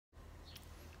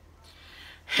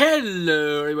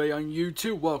Hello everybody on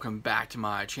YouTube, welcome back to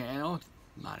my channel.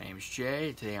 My name is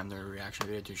Jay. Today I'm doing a reaction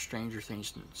video to Stranger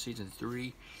Things Season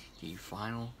 3, the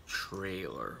final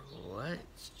trailer.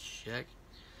 Let's check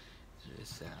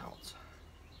this out.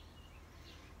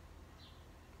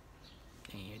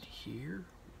 And here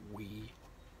we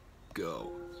go.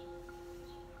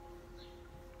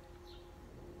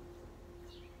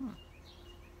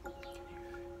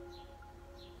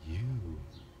 You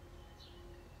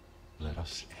let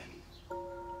us in.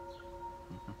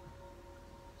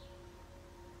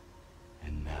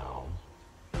 And now,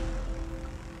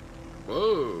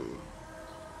 Whoa.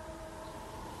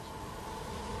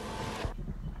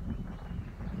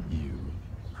 you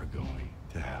are going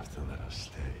to have to let us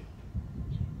stay.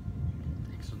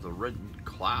 This is the red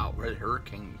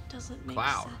hurricane Doesn't make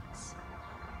cloud. sense.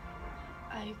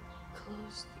 I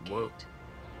closed the Whoa. gate.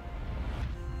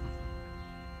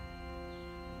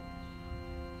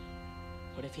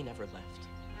 What if he never left?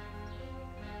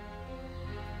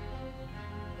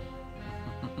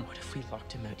 What if we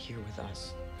locked him out here with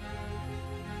us?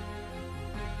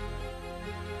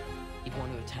 He'd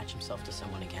want to attach himself to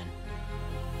someone again.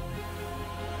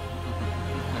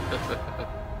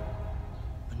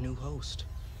 A new host.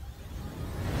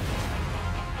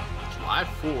 July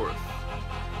 4th.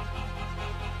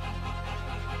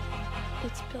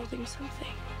 It's building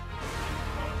something.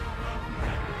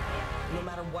 No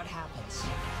matter what happens,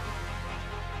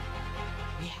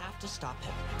 we have to stop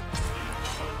him.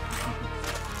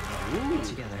 Ooh.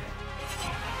 Together.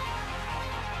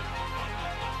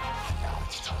 Now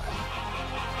it's time.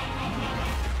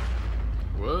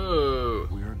 Whoa.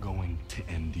 We are going to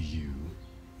end you.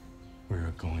 We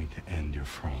are going to end your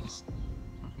friends.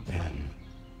 And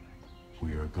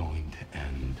we are going to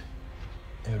end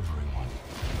everyone.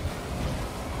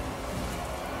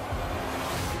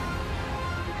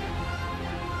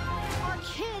 Our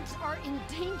kids are in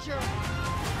danger.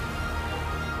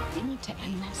 We need to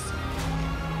end this.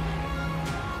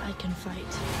 I can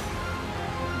fight.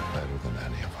 Better than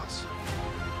any of us.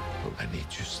 But I need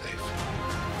you safe.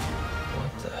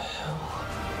 What the hell?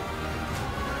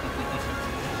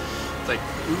 It's like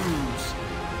ooze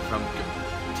from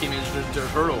Teenage Mutant Ninja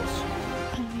Turtles.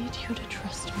 I need you to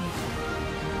trust me.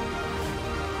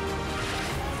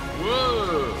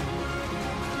 Whoa!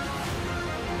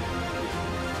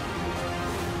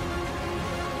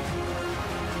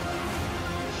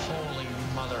 Holy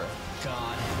mother of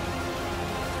God.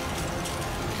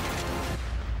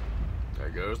 There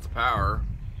goes the power.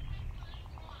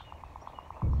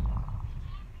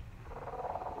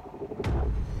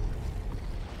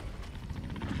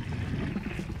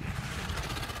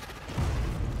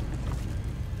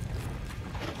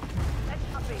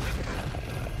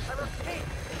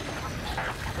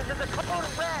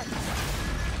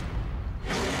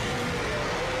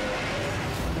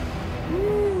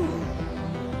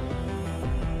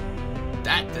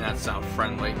 That did not sound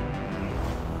friendly.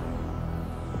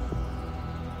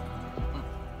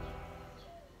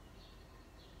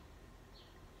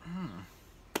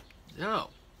 Yo,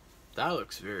 that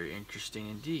looks very interesting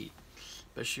indeed,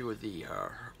 especially with the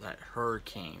that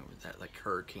hurricane, with that like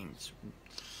hurricanes,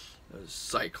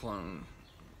 cyclone.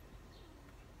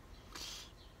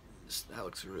 That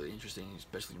looks really interesting,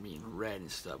 especially being red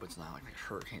and stuff. But it's not like a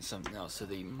hurricane, something else. So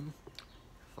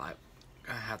I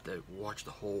have to watch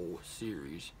the whole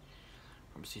series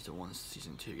from season 1 to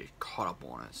season 2 to get caught up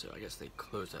on it. So I guess they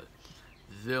closed a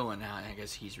villain out, and I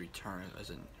guess he's returned as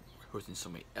in hosting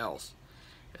somebody else.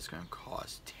 It's going to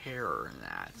cause terror in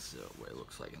that, so what it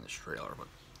looks like in this trailer. But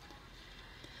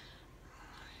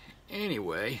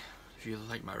anyway, if you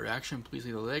like my reaction, please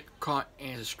leave a like, comment,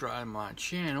 and subscribe to my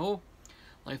channel.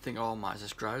 I'd like to thank all my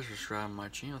subscribers for subscribing to my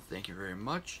channel. Thank you very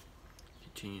much.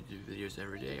 Continue to do videos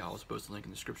every day. I'll also post a link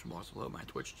in the description box below my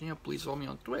Twitch channel. Please follow me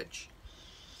on Twitch.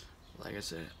 Like I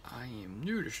said, I am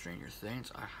new to Stranger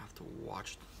Things. I have to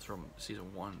watch from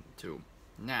season 1 to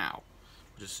now,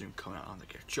 which is soon coming out on the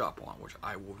catch up on, which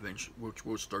I will eventually, which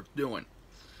we'll start doing.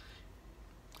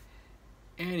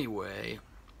 Anyway,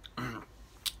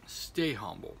 stay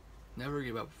humble. Never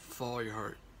give up. Follow your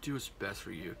heart. Do what's best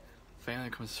for you. Family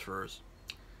comes first.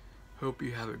 Hope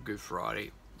you have a good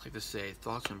Friday. I'd like to say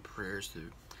thoughts and prayers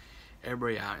to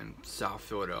everybody out in South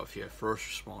Philadelphia, first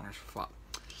responders,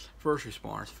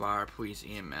 fire, police,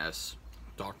 EMS,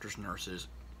 doctors, nurses,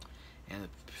 and the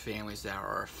families that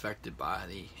are affected by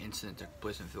the incident that took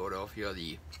place in Philadelphia.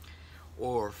 The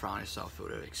oil refinery in South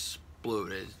Philadelphia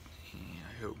exploded, and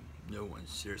I hope no one's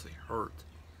seriously hurt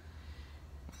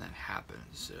when that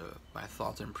happens. My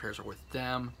thoughts and prayers are with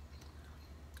them.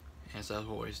 As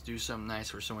always, do something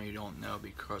nice for someone you don't know,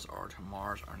 because our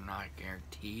tomorrows are not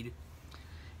guaranteed.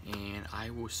 And I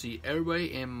will see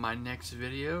everybody in my next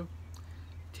video.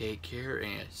 Take care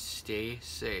and stay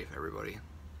safe, everybody.